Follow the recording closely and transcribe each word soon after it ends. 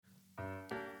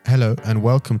Hello and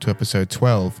welcome to episode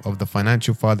 12 of the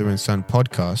Financial Father and Son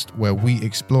podcast, where we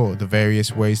explore the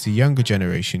various ways the younger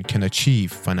generation can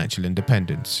achieve financial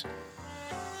independence.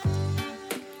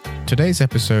 Today's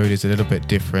episode is a little bit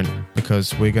different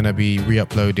because we're going to be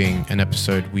re-uploading an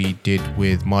episode we did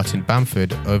with Martin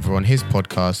Bamford over on his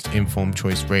podcast, Informed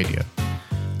Choice Radio.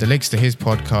 The links to his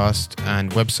podcast and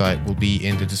website will be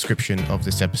in the description of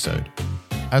this episode.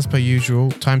 As per usual,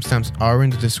 timestamps are in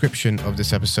the description of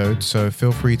this episode, so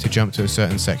feel free to jump to a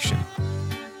certain section.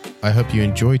 I hope you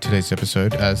enjoyed today's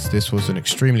episode, as this was an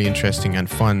extremely interesting and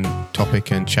fun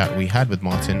topic and chat we had with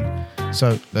Martin.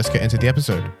 So let's get into the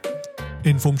episode.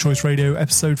 Informed Choice Radio,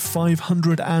 episode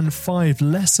 505,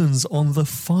 Lessons on the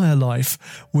FIRE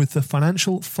Life with the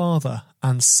Financial Father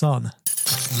and Son.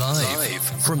 Live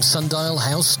from Sundial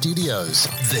House Studios,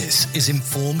 this is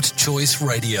Informed Choice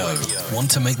Radio. Want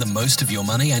to make the most of your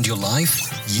money and your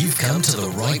life? You've come to the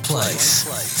right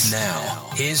place. Now,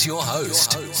 here's your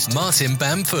host, Martin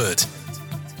Bamford.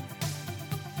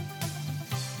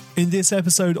 In this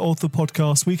episode of the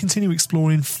podcast, we continue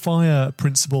exploring FIRE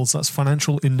principles, that's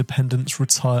financial independence,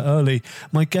 retire early.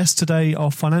 My guests today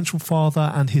are Financial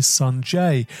Father and his son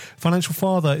Jay. Financial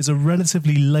Father is a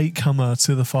relatively latecomer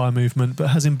to the FIRE movement, but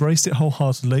has embraced it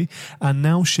wholeheartedly and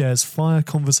now shares FIRE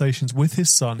conversations with his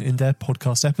son in their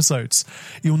podcast episodes.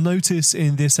 You'll notice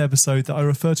in this episode that I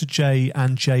refer to Jay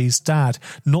and Jay's dad,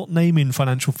 not naming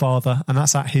Financial Father, and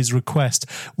that's at his request.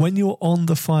 When you're on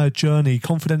the FIRE journey,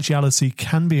 confidentiality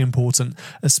can be important,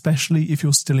 especially if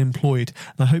you're still employed.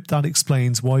 And I hope that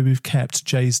explains why we've kept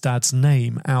Jay's dad's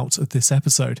name out of this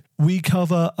episode. We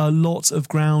cover a lot of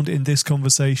ground in this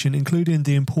conversation, including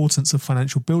the importance of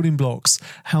financial building blocks,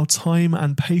 how time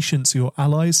and patience are your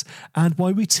allies, and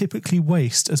why we typically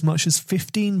waste as much as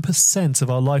 15%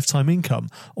 of our lifetime income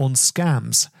on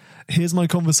scams. Here's my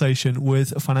conversation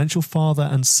with Financial Father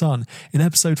and Son in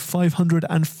episode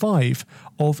 505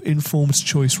 of Informed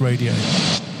Choice Radio.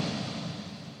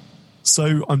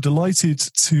 So I'm delighted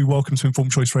to welcome to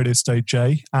Informed Choice Radio today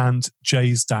Jay and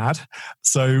Jay's dad.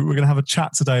 So we're going to have a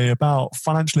chat today about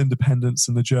financial independence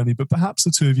and the journey, but perhaps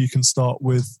the two of you can start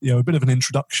with a bit of an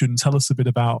introduction. Tell us a bit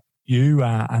about you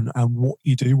and what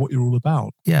you do, what you're all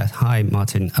about. Yeah, hi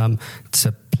Martin. It's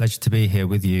a pleasure to be here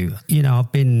with you.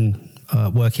 I've been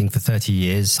working for 30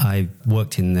 years. I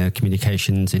worked in the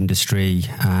communications industry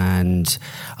and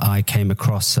I came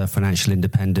across financial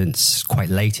independence quite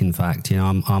late, in fact.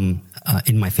 I'm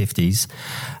in my 50s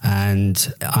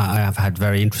and I have had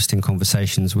very interesting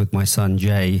conversations with my son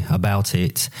Jay about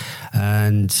it.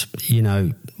 And,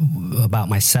 about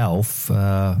myself,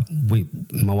 my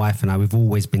wife and I, we've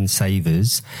always been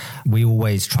savers. We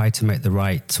always try to make the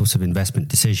right sort of investment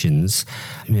decisions,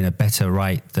 better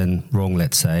right than wrong,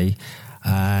 let's say.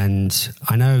 And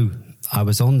I know I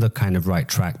was on the kind of right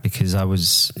track because I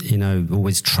was,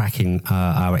 always tracking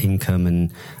our income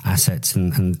and assets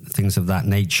and things of that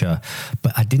nature.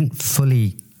 But I didn't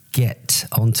fully get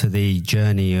onto the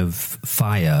journey of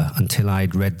FIRE until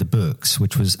I'd read the books,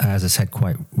 which was, as I said,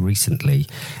 quite recently.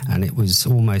 And it was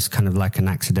almost kind of like an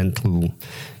accidental,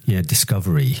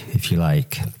 discovery, if you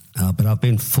like. But I've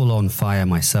been full on FIRE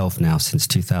myself now since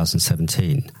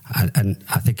 2017. And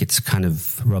I think it's kind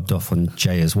of rubbed off on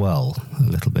Jay as well, a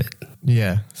little bit.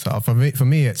 Yeah, so for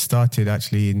me, it started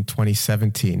actually in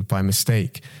 2017 by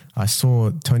mistake. I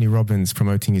saw Tony Robbins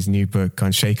promoting his new book,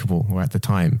 Unshakable, or at the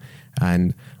time,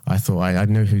 and I thought I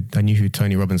knew who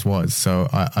Tony Robbins was, so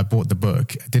I bought the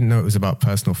book. I didn't know it was about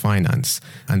personal finance,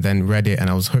 and then read it,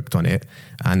 and I was hooked on it,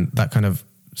 and that kind of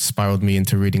spiraled me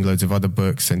into reading loads of other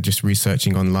books and just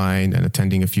researching online and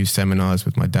attending a few seminars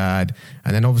with my dad.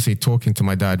 And then obviously talking to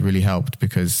my dad really helped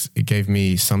because it gave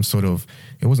me some sort of,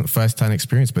 it wasn't first-hand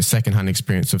experience, but second-hand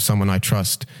experience of someone I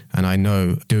trust and I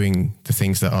know doing the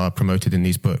things that are promoted in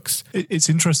these books. It's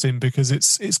interesting because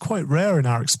it's quite rare in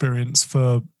our experience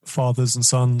for fathers and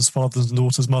sons, fathers and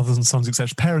daughters, mothers and sons,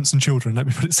 etc., parents and children, let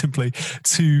me put it simply,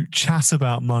 to chat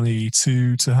about money,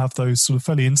 to have those sort of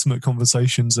fairly intimate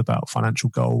conversations about financial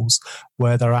goals,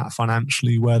 where they're at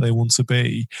financially, where they want to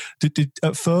be. Did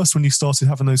at first, when you started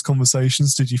having those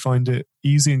conversations, did you find it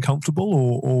easy and comfortable,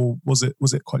 or was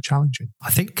it quite challenging? I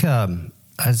think, as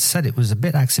I said, it was a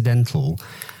bit accidental.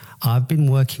 I've been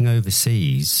working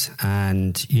overseas,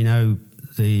 and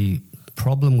the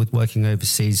problem with working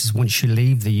overseas is once you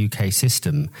leave the UK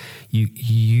system,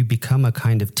 you become a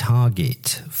kind of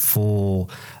target for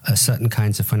certain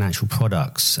kinds of financial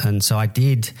products. And so I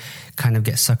did kind of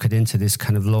get suckered into this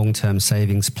kind of long-term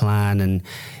savings plan. And,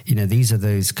 these are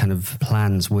those kind of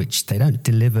plans which they don't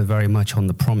deliver very much on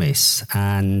the promise.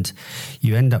 And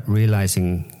you end up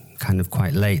realizing kind of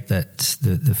quite late that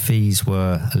the fees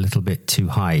were a little bit too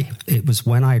high. It was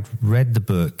when I'd read the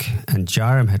book and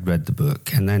Jairam had read the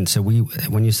book. And then, so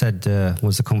when you said,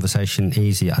 was the conversation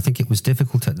easy? I think it was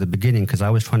difficult at the beginning because I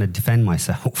was trying to defend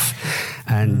myself.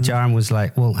 And Jairam was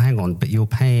like, well, hang on, but you're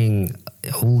paying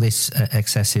all this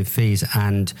excessive fees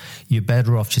and you're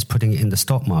better off just putting it in the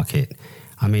stock market.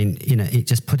 I mean, it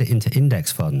just put it into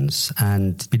index funds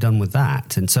and be done with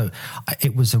that. And so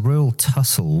it was a real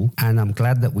tussle. And I'm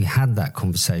glad that we had that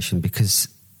conversation because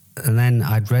and then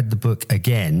I'd read the book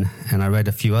again and I read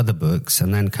a few other books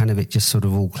and then kind of it just sort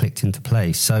of all clicked into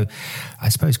place. So I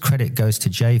suppose credit goes to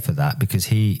Jay for that because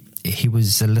he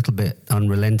was a little bit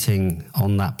unrelenting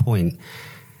on that point.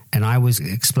 And I was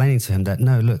explaining to him that,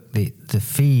 no, look, the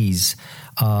fees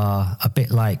are a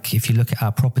bit like if you look at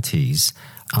our properties,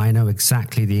 I know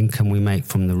exactly the income we make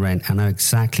from the rent. I know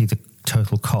exactly the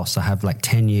total costs. I have like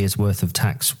 10 years worth of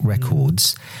tax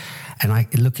records. And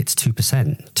it's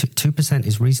 2%. 2%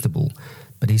 is reasonable.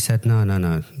 But he said, no,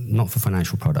 not for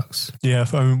financial products. Yeah,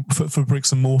 for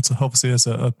bricks and mortar, obviously there's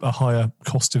a higher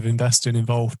cost of investing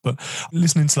involved. But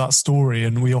listening to that story,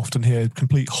 and we often hear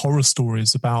complete horror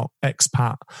stories about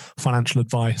expat financial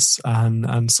advice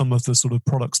and some of the sort of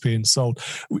products being sold.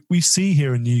 We see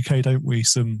here in the UK, don't we,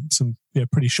 some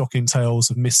pretty shocking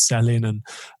tales of mis-selling and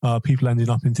people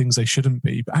ending up in things they shouldn't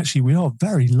be. But actually, we are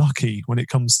very lucky when it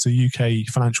comes to UK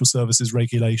financial services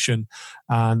regulation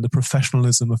and the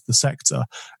professionalism of the sector.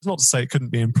 It's not to say it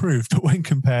couldn't be improved, but when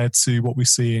compared to what we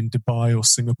see in Dubai or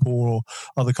Singapore or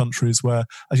other countries where,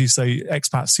 as you say,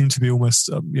 expats seem to be almost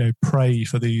prey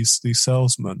for these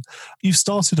salesmen. You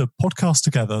started a podcast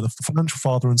together, the Financial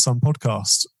Father and Son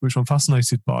podcast, which I'm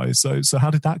fascinated by. So how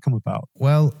did that come about?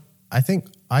 Well, I think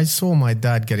I saw my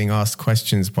dad getting asked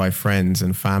questions by friends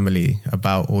and family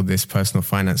about all this personal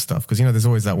finance stuff. Because, there's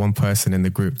always that one person in the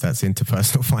group that's into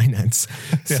personal finance.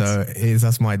 Yes. So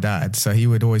that's my dad. So he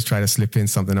would always try to slip in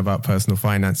something about personal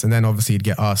finance. And then obviously he'd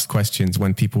get asked questions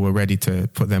when people were ready to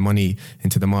put their money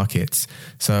into the markets.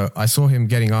 So I saw him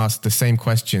getting asked the same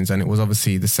questions and it was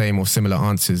obviously the same or similar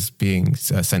answers being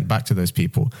sent back to those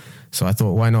people. So I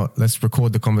thought, why not? Let's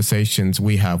record the conversations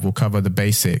we have. We'll cover the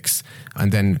basics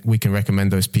and then we can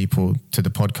recommend those people to the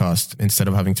podcast instead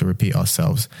of having to repeat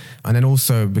ourselves. And then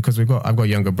also because I've got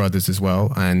younger brothers as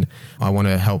well and I want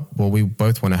to help, we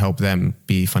both want to help them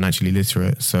be financially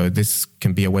literate. So this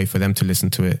can be a way for them to listen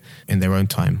to it in their own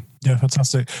time. Yeah,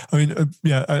 fantastic. I mean,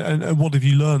 and what have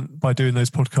you learned by doing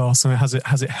those podcasts? I mean,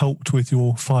 has it helped with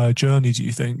your FIRE journey, do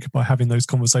you think, by having those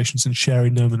conversations and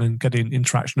sharing them and then getting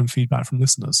interaction and feedback from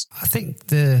listeners? I think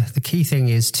the key thing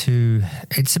is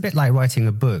it's a bit like writing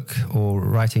a book or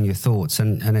writing your thoughts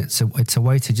and it's a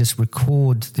way to just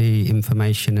record the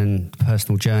information and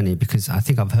personal journey because I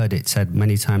think I've heard it said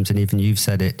many times and even you've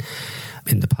said it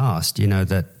in the past,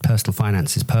 that personal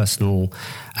finance is personal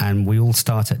and we all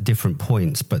start at different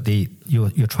points, but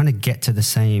you're trying to get to the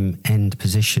same end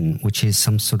position, which is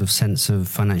some sort of sense of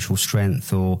financial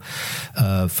strength or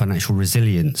financial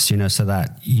resilience, so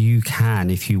that you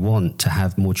can, if you want to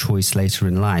have more choice later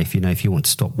in life, if you want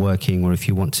to stop working or if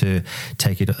you want to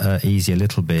take it easy a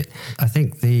little bit. I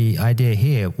think the idea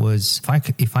here was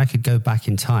if I could go back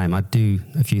in time, I'd do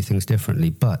a few things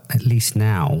differently, but at least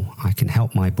now I can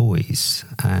help my boys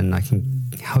and I can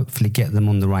hopefully get them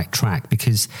on the right track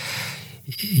because,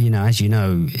 as you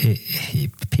know,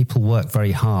 people work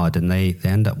very hard and they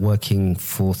end up working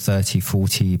for 30,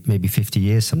 40, maybe 50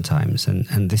 years sometimes.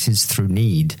 And this is through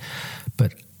need.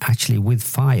 But actually with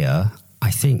FIRE,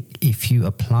 I think if you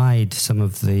applied some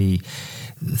of the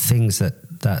things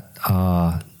that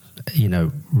are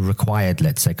required,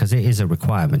 let's say, because it is a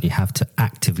requirement, you have to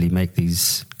actively make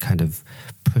these kind of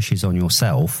pushes on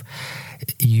yourself,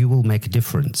 you will make a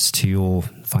difference to your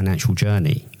financial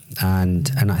journey.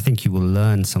 And I think you will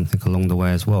learn something along the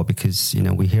way as well, because,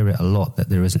 we hear it a lot that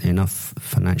there isn't enough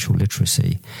financial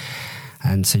literacy.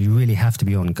 And so you really have to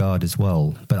be on guard as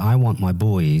well. But I want my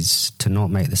boys to not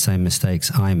make the same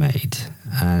mistakes I made.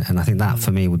 And I think that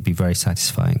for me would be very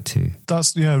satisfying too.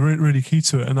 That's, really key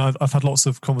to it. And I've had lots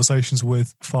of conversations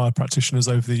with FIRE practitioners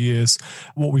over the years.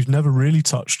 What we've never really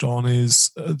touched on is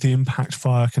the impact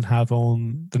FIRE can have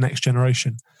on the next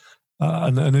generation.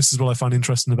 And this is what I find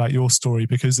interesting about your story,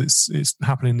 because it's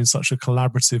happening in such a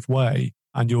collaborative way.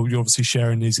 And you're obviously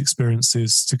sharing these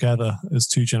experiences together as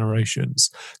two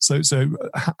generations. So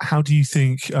how do you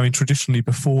think, traditionally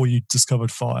before you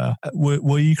discovered FIRE,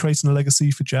 were you creating a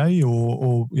legacy for Jay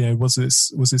or was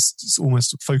this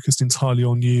almost focused entirely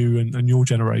on you and your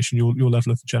generation, your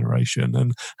level of the generation?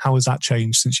 And how has that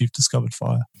changed since you've discovered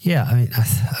FIRE? Yeah,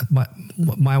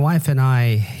 my wife and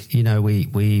I,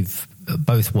 we've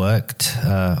both worked,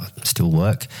 still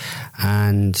work.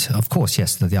 And of course,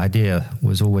 yes, the idea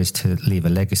was always to leave a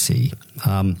legacy.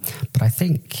 But I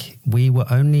think we were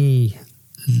only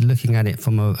looking at it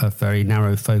from a very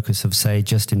narrow focus of, say,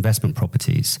 just investment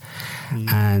properties.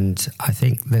 And I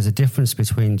think there's a difference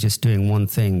between just doing one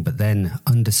thing, but then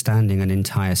understanding an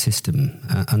entire system,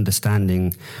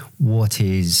 understanding what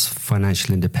is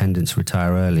financial independence,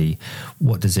 retire early,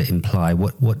 what does it imply,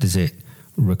 what does it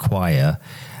require,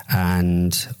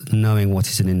 and knowing what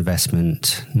is an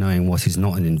investment, knowing what is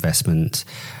not an investment,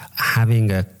 having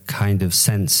a kind of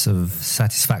sense of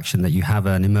satisfaction that you have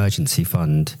an emergency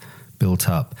fund built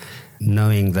up,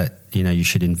 knowing that you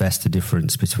should invest the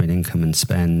difference between income and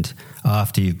spend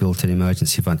after you've built an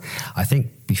emergency fund. I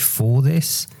think before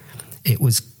this, it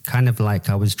was kind of like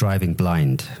I was driving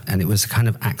blind, and it was a kind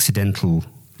of accidental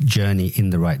journey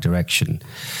in the right direction.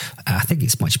 I think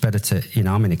it's much better to,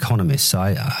 I'm an economist,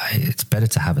 so it's better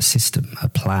to have a system, a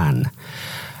plan.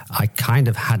 I kind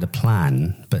of had a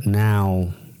plan, but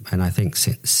now, and I think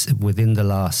since within the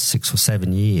last 6 or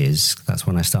 7 years, that's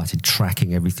when I started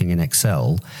tracking everything in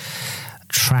Excel.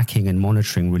 Tracking and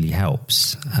monitoring really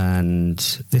helps. And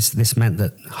this meant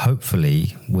that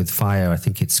hopefully with FIRE, I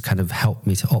think it's kind of helped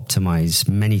me to optimize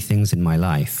many things in my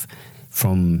life,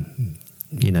 from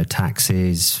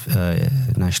taxes,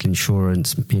 national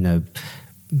insurance,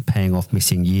 paying off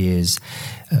missing years.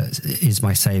 Is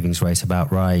my savings rate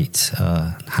about right?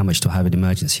 How much do I have in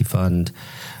emergency fund?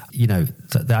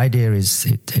 The idea is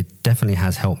it definitely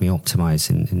has helped me optimize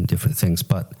in different things,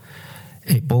 but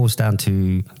it boils down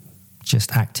to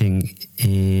just acting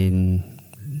in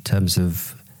terms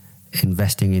of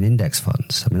investing in index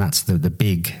funds. I mean, that's the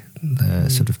big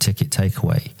sort of ticket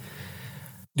takeaway.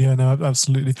 Yeah, no,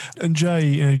 absolutely. And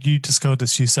Jay, you discovered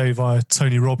this, you say, via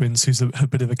Tony Robbins, who's a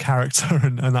bit of a character,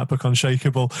 and that book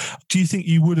Unshakable. Do you think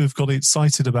you would have got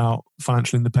excited about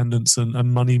financial independence and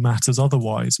money matters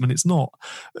otherwise? I mean, it's not,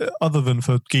 other than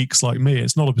for geeks like me,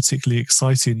 it's not a particularly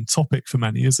exciting topic for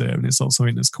many, is it? I mean, it's not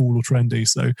something that's cool or trendy.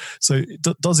 So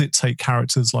does it take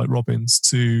characters like Robbins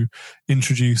to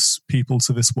introduce people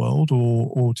to this world,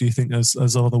 or do you think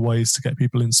there's other ways to get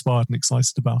people inspired and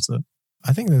excited about it?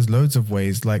 I think there's loads of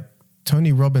ways. Like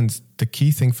Tony Robbins, the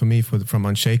key thing for me from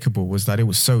Unshakable was that it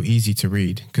was so easy to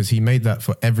read, because he made that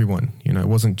for everyone. It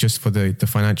wasn't just for the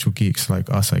financial geeks like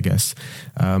us, I guess.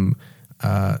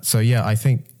 So yeah, I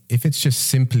think if it's just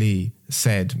simply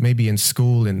said, maybe in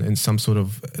school, in some sort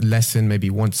of lesson, maybe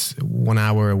 1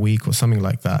 hour a week or something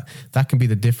like that, that can be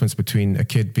the difference between a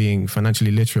kid being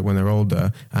financially literate when they're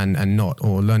older and not,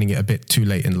 or learning it a bit too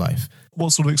late in life.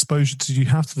 What sort of exposure did you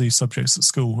have to these subjects at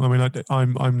school? I mean,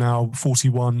 I'm now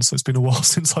 41, so it's been a while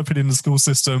since I've been in the school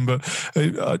system, but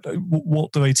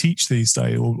what do they teach these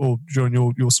days, or during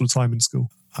your sort of time in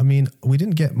school? I mean, we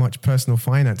didn't get much personal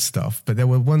finance stuff, but there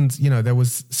were ones, there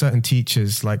was certain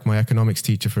teachers, like my economics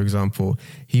teacher, for example,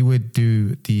 he would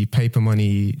do the paper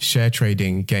money share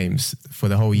trading games for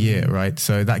the whole year, right?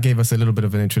 So that gave us a little bit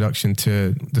of an introduction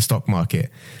to the stock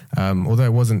market. Although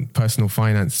it wasn't personal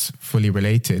finance fully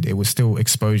related, it was still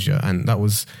exposure. And that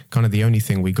was kind of the only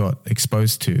thing we got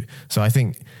exposed to. So I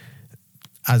think,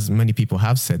 as many people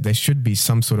have said, there should be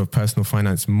some sort of personal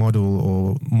finance model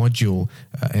or module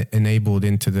enabled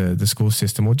into the school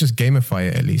system, or just gamify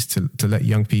it at least to let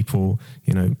young people,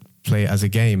 play it as a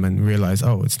game and realize,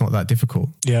 oh, it's not that difficult.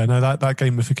 Yeah, no, that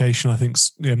gamification, I think,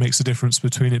 makes a difference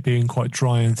between it being quite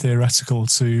dry and theoretical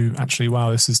to actually, wow,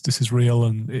 this is real,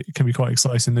 and it can be quite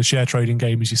exciting. The share trading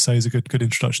game, as you say, is a good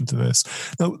introduction to this.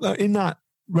 Now, in that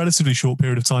relatively short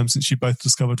period of time since you both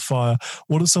discovered FIRE,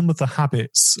 what are some of the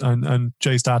habits, and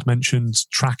Jay's dad mentioned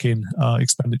tracking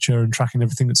expenditure and tracking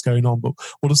everything that's going on, but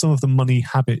what are some of the money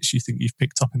habits you think you've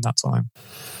picked up in that time?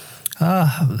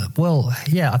 Well,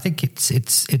 yeah, I think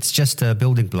it's just a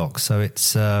building block. So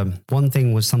it's one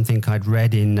thing was something I'd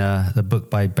read in the book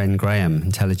by Ben Graham,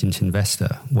 Intelligent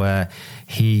Investor, where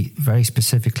he very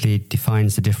specifically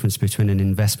defines the difference between an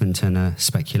investment and a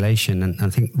speculation. And I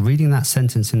think reading that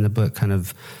sentence in the book kind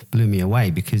of blew me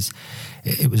away, because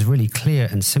it was really clear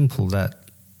and simple that,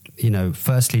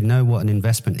 firstly, know what an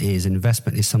investment is. An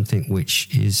investment is something which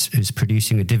is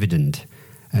producing a dividend,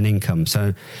 an income.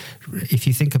 So if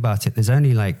you think about it, there's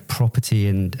only like property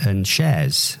and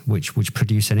shares which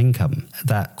produce an income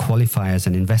that qualify as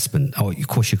an investment. Or of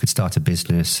course you could start a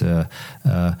business,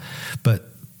 but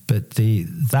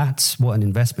that's what an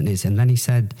investment is. And then he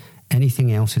said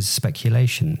anything else is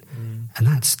speculation. And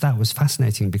that was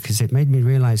fascinating, because it made me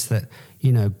realize that,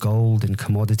 gold and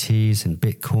commodities and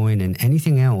Bitcoin and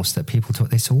anything else that people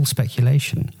talk, it's all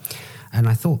speculation. And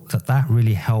I thought that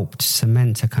really helped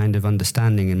cement a kind of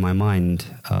understanding in my mind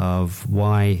of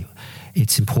why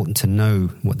it's important to know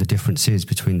what the difference is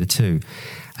between the two.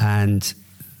 And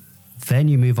then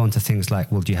you move on to things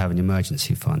like, well, do you have an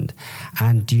emergency fund?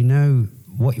 And do you know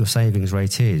what your savings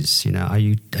rate is? You know, are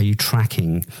you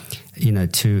tracking, you know,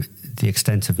 to the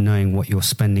extent of knowing what you're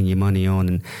spending your money on?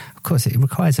 And of course, it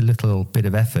requires a little bit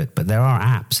of effort, but there are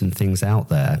apps and things out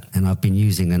there. And I've been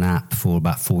using an app for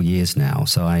about 4 years now,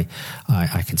 so I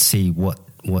can see what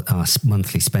our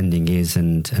monthly spending is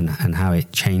and how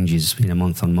it changes, you know,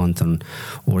 month on month,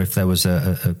 or if there was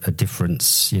a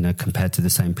difference, you know, compared to the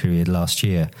same period last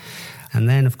year. And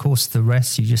then, of course, the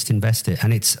rest, you just invest it.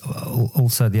 And it's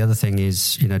also, the other thing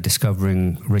is, you know,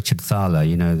 discovering Richard Thaler,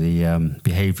 you know, the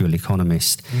behavioral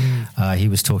economist. He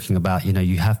was talking about, you know,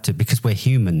 you have to, because we're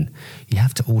human, you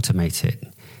have to automate it.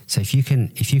 So if you can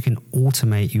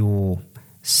automate your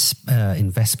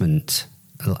investment,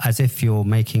 as if you're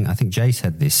making, I think Jay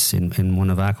said this in one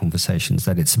of our conversations,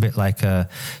 that it's a bit like a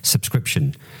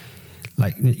subscription.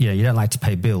 Like, you know, you don't like to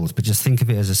pay bills, but just think of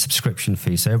it as a subscription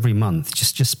fee. So every month,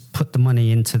 just put the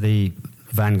money into the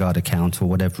Vanguard account or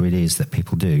whatever it is that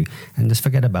people do, and just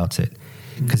forget about it,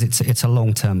 because it's a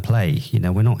long-term play. You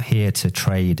know, we're not here to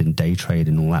trade and day trade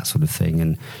and all that sort of thing.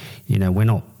 And, you know, we're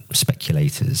not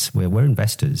speculators. We're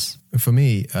investors. For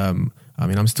me, I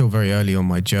mean, I'm still very early on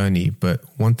my journey, but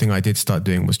one thing I did start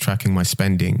doing was tracking my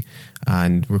spending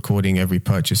and recording every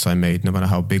purchase I made, no matter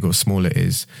how big or small it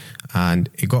is. And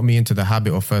it got me into the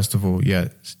habit of, first of all,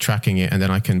 tracking it, and then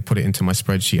I can put it into my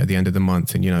spreadsheet at the end of the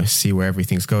month and, you know, see where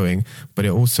everything's going. But it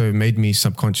also made me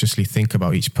subconsciously think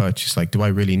about each purchase. Like, do I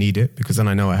really need it? Because then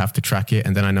I know I have to track it.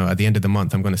 And then I know at the end of the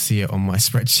month, I'm going to see it on my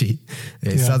spreadsheet.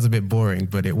 It sounds a bit boring,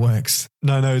 but it works.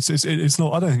 No, it's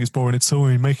not. I don't think it's boring at all.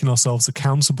 I mean, making ourselves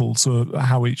accountable to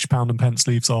how each pound and pence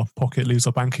leaves our pocket, leaves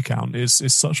our bank account is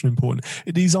such an important.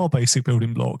 These are basic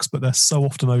building blocks, but they're so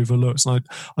often overlooked. And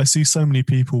I see so many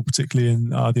people, particularly in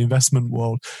the investment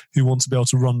world, who want to be able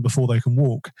to run before they can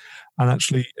walk. And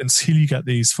actually, until you get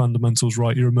these fundamentals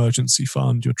right, your emergency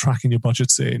fund, you're tracking your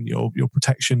budgeting, your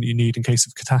protection you need in case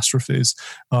of catastrophes,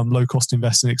 low cost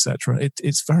investing, etc.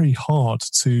 It's very hard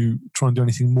to try and do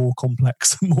anything more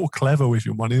complex, more clever with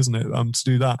your money, isn't it? To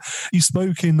do that. You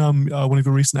spoke in one of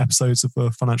your recent episodes of the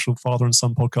Financial Father and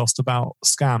Son podcast about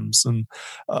scams, and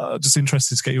just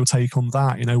interested to get your take on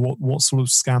that. You know, what sort of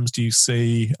scams do you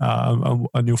see,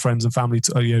 and your friends and family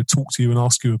talk to you and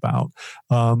ask you about,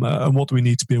 and what do we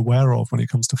need to be aware of when it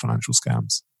comes to financial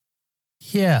scams?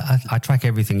 Yeah, I track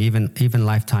everything, even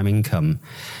lifetime income.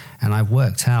 And I've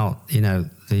worked out, you know,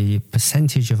 the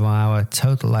percentage of our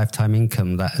total lifetime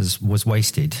income that was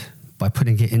wasted by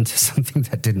putting it into something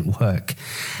that didn't work.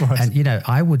 Right. And, you know,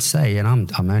 I would say, and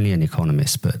I'm only an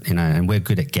economist, but, you know, and we're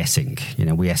good at guessing, you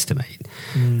know, we estimate.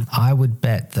 I would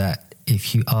bet that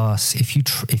if you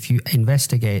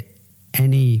investigate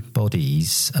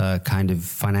anybody's kind of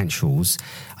financials,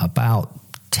 about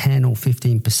 10 or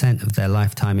 15% of their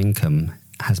lifetime income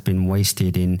has been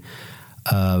wasted in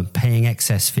paying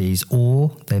excess fees,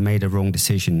 or they made a wrong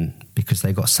decision because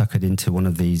they got suckered into one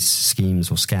of these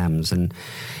schemes or scams. And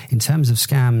in terms of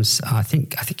scams, I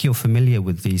think you're familiar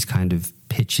with these kind of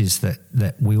pitches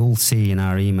that we all see in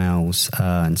our emails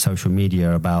and social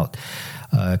media about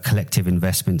collective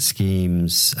investment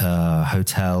schemes,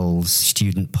 hotels,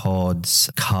 student pods,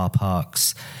 car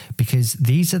parks, because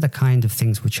these are the kind of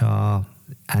things which are,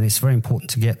 and it's very important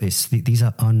to get this, these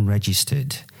are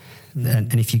unregistered.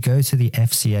 And if you go to the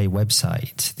FCA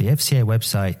website,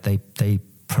 they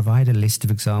provide a list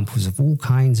of examples of all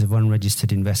kinds of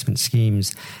unregistered investment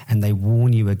schemes, and they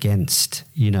warn you against,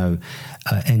 you know,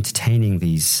 entertaining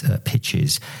these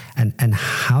pitches. And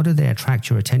how do they attract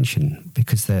your attention?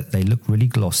 Because they look really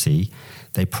glossy,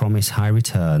 they promise high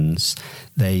returns,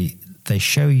 they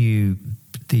show you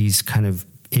these kind of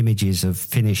images of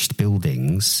finished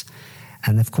buildings,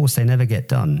 and of course they never get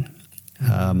done.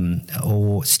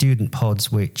 Or student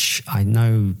pods, which I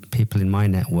know people in my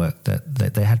network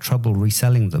that they had trouble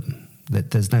reselling them,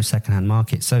 that there's no secondhand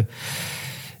market. So,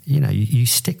 you know, you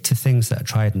stick to things that are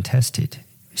tried and tested.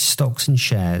 Stocks and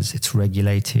shares, it's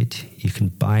regulated. You can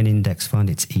buy an index fund.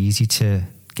 It's easy to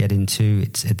get into.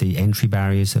 The entry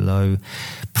barriers are low.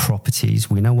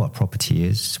 Properties, we know what property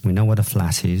is. We know what a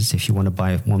flat is. If you want to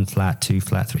buy 1 flat, 2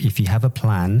 flat, 3, if you have a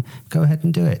plan, go ahead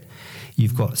and do it.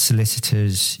 You've got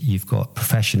solicitors, you've got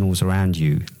professionals around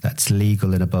you. That's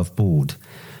legal and above board.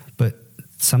 But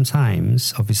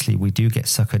sometimes, obviously, we do get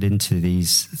suckered into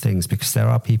these things because there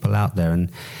are people out there,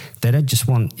 and they don't just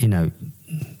want, you know,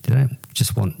 they don't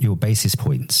just want your basis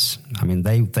points. I mean,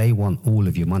 they want all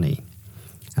of your money.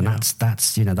 And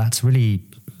that's you know, that's really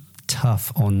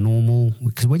tough on normal,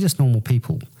 because we're just normal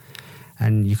people.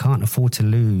 and you can't afford to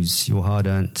lose your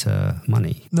hard-earned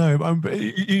money. No,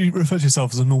 you refer to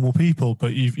yourself as a normal people,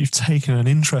 but you've taken an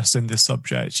interest in this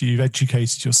subject. You've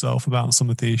educated yourself about some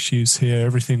of the issues here,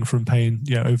 everything from paying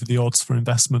over the odds for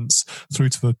investments through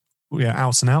to the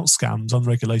out and out scams,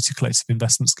 unregulated collective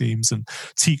investment schemes and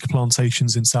teak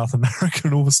plantations in South America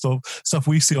and all the stuff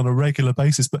we see on a regular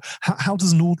basis. But how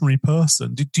does an ordinary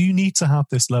person, do you need to have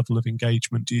this level of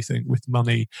engagement, do you think, with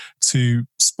money to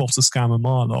spot a scam a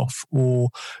mile off? Or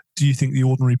do you think the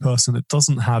ordinary person that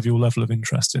doesn't have your level of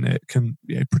interest in it can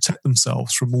protect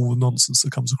themselves from all the nonsense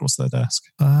that comes across their desk?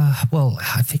 Well,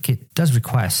 I think it does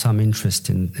require some interest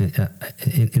in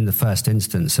the first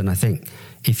instance. And I think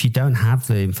if you don't have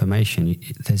the information,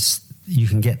 you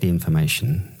can get the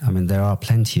information. I mean, there are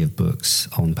plenty of books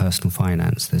on personal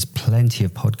finance. There's plenty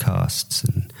of podcasts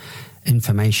and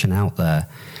information out there.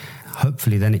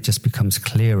 Hopefully then it just becomes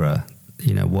clearer,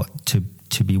 what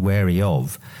to be wary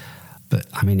of. But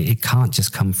I mean, it can't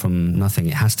just come from nothing.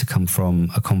 It has to come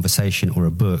from a conversation or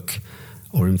a book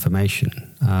or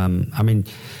information. I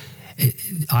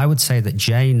would say that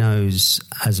Jay knows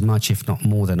as much, if not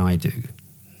more, than I do.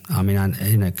 I mean,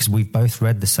 because we've both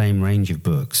read the same range of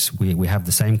books. We have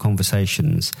the same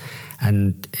conversations.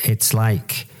 And it's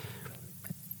like,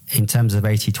 in terms of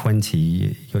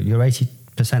 80-20, you're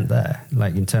 80% there,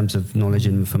 like in terms of knowledge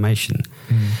and information.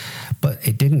 But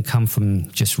it didn't come from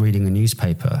just reading a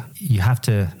newspaper. You have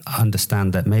to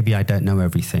understand that maybe I don't know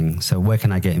everything. So where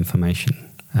can I get information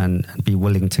and be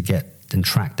willing to get and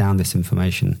track down this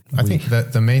information? I think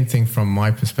that the main thing from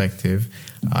my perspective,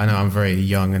 I know I'm very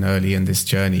young and early in this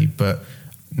journey, but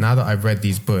now that I've read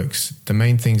these books, the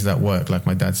main things that work, like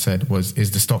my dad said,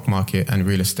 is the stock market and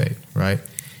real estate, right?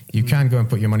 You can go and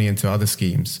put your money into other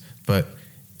schemes, but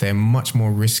they're much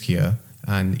more riskier.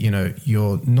 And,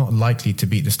 you're not likely to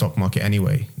beat the stock market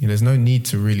anyway. There's no need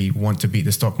to really want to beat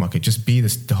the stock market. Just be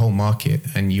the whole market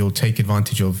and you'll take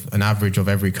advantage of an average of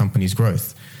every company's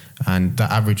growth. And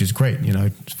that average is great.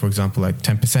 For example, like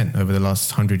 10% over the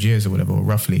last 100 years or whatever, or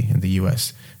roughly in the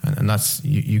US. And that's,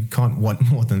 you can't want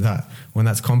more than that. When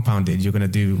that's compounded, you're going to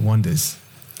do wonders.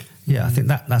 Yeah, I think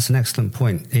that's an excellent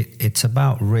point. It's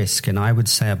about risk. And I would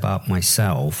say about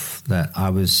myself that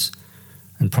I was,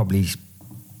 and probably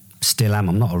still am,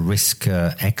 I'm not a risk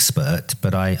expert,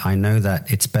 but I know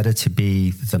that it's better to be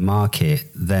the market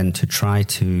than to try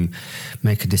to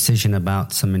make a decision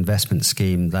about some investment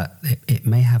scheme that it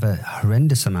may have a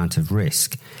horrendous amount of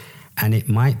risk, and it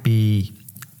might be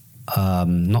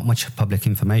not much public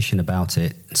information about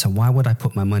it. So why would I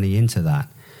put my money into that?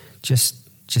 Just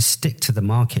stick to the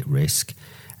market risk,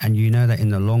 and that in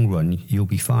the long run you'll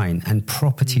be fine. And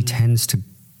property tends to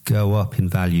go up in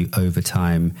value over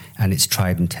time, and it's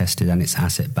tried and tested and it's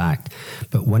asset backed.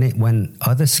 But when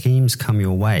other schemes come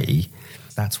your way,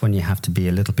 that's when you have to be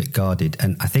a little bit guarded.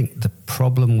 And I think the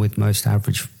problem with most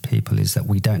average people is that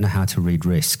we don't know how to read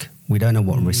risk. We don't know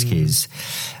what risk is.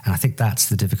 And I think that's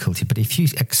the difficulty. But if you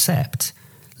accept,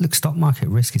 look, stock market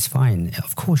risk is fine.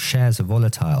 Of course, shares are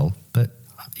volatile, but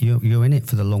you're in it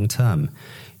for the long term.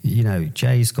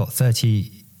 Jay's got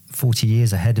 40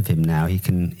 years ahead of him now. He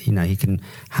can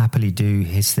happily do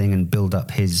his thing and build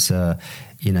up his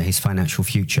financial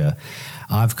future.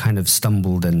 I've kind of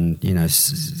stumbled and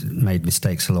made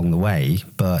mistakes along the way,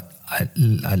 but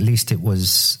at least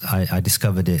I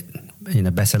discovered it.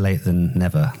 Better late than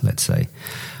never, let's say.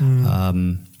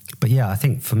 But yeah, I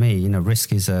think for me,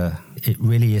 risk it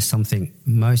really is something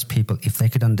most people, if they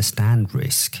could understand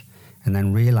risk and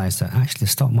then realize that actually the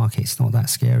stock market is not that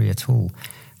scary at all.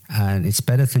 And it's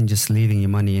better than just leaving your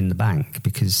money in the bank,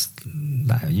 because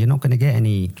you're not going to get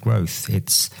any growth.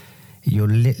 You're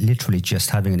literally just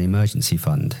having an emergency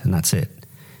fund, and that's it.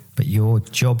 But your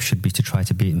job should be to try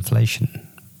to beat inflation.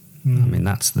 I mean,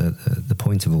 that's the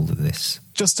point of all of this.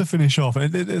 Just to finish off,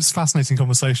 it's a fascinating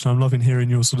conversation. I'm loving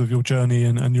hearing your journey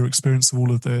and your experience of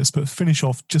all of this. But finish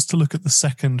off, just to look at the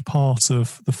second part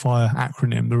of the FIRE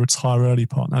acronym, the retire early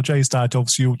part. Now, Jay's dad,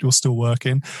 obviously, you're still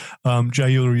working.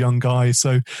 Jay, you're a young guy.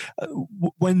 So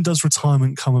when does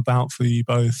retirement come about for you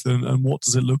both, and what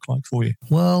does it look like for you?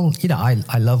 Well,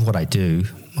 I love what I do,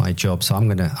 my job, so I'm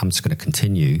just going to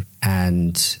continue.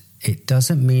 And it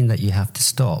doesn't mean that you have to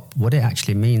stop. What it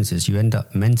actually means is you end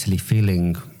up mentally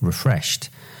feeling refreshed,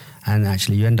 and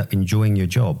actually you end up enjoying your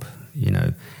job,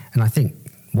 And I think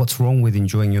what's wrong with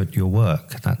enjoying your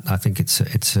work? I think it's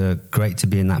great to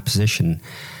be in that position.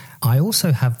 I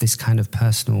also have this kind of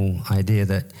personal idea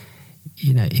that,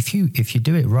 if you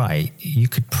do it right, you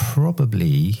could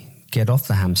probably get off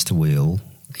the hamster wheel,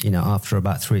 after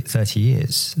about 30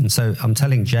 years. And so I'm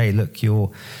telling Jay, look,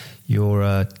 you're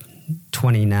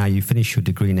 20 now, you finish your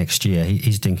degree next year.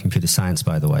 He's doing computer science,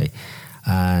 by the way.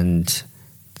 And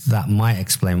that might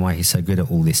explain why he's so good at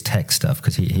all this tech stuff,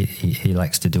 because he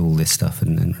likes to do all this stuff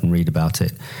and read about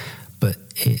it. But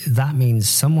that means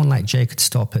someone like Jay could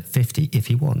stop at 50 if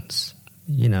he wants,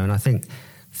 and I think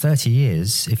 30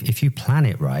 years, if you plan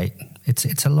it right,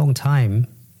 it's a long time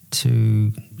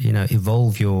to,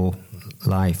 evolve your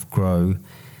life, grow,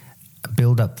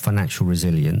 build up financial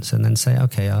resilience, and then say,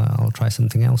 okay, I'll try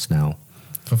something else now.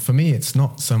 For me, it's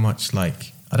not so much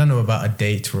like, I don't know about a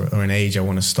date or an age I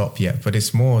want to stop yet, but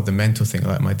it's more the mental thing,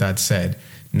 like my dad said,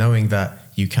 knowing that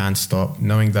you can stop,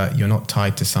 knowing that you're not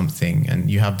tied to something and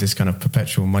you have this kind of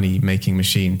perpetual money-making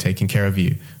machine taking care of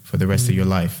you for the rest of your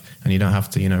life, and you don't have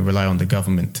to, rely on the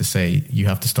government to say you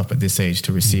have to stop at this age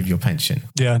to receive your pension.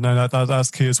 Yeah, no, that's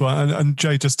key as well. And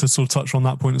Jay, just to sort of touch on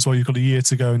that point as well, you've got a year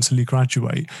to go until you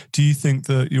graduate. Do you think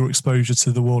that your exposure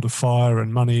to the world of fire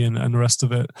and money and the rest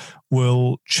of it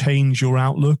will change your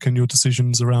outlook and your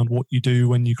decisions around what you do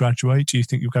when you graduate? Do you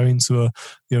think you'll go into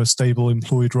a stable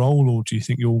employed role, or do you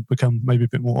think you'll become maybe a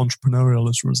bit more entrepreneurial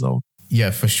as a result?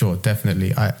 Yeah, for sure,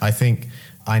 definitely. I think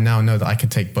I now know that I can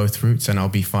take both routes and I'll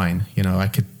be fine. I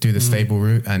could do the stable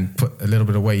route and put a little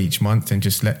bit away each month and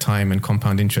just let time and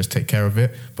compound interest take care of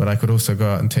it. But I could also go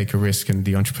out and take a risk in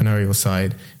the entrepreneurial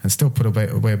side and still put away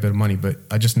a bit of money. But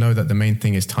I just know that the main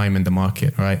thing is time in the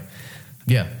market, right?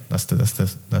 Yeah, that's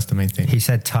the main thing. He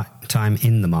said time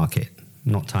in the market.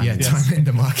 Not time. Yeah, time in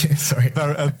the market. Sorry.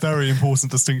 A very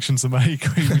important distinction to make.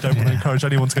 We don't want to encourage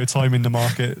anyone to go time in the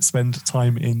market. Spend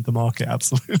time in the market.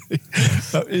 Absolutely.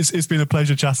 Yes. It's been a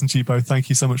pleasure chatting to you both. Thank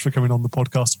you so much for coming on the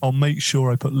podcast. I'll make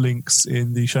sure I put links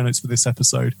in the show notes for this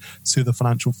episode to the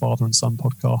Financial Father and Son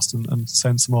podcast, and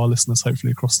send some of our listeners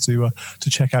hopefully across to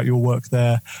check out your work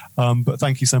there. But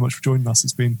thank you so much for joining us.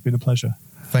 It's been a pleasure.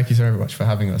 Thank you so much for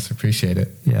having us. Appreciate it.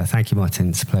 Yeah, thank you, Martin.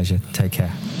 It's a pleasure. Take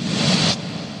care.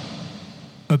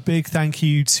 A big thank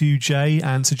you to Jay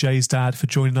and to Jay's dad for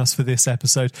joining us for this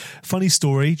episode. Funny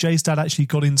story, Jay's dad actually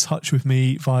got in touch with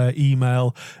me via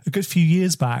email a good few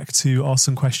years back to ask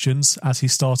some questions as he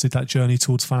started that journey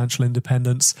towards financial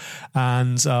independence,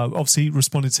 and obviously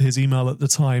responded to his email at the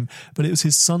time. But it was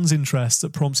his son's interest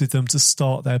that prompted them to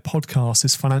start their podcast,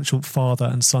 his Financial Father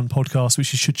and Son podcast,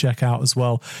 which you should check out as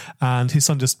well. And his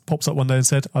son just pops up one day and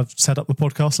said, I've set up the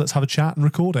podcast, let's have a chat and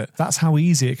record it. That's how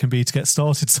easy it can be to get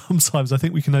started sometimes. I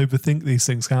think we can overthink these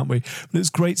things, can't we? But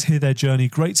it's great to hear their journey,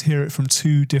 great to hear it from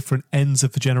two different ends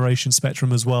of the generation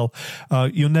spectrum as well.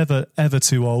 You're never ever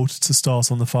too old to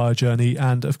start on the FIRE journey,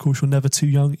 and of course you're never too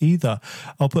young either.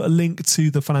 I'll put a link to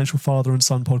the Financial Father and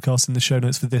Son podcast in the show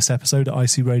notes for this episode at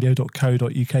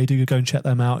icradio.co.uk. Do go and check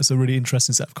them out. It's a really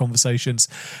interesting set of conversations.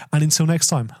 And until next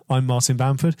time, I'm Martin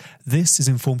Bamford. This is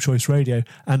Informed Choice Radio,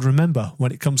 and remember,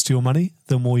 when it comes to your money,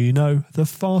 the more you know, the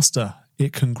faster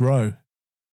it can grow.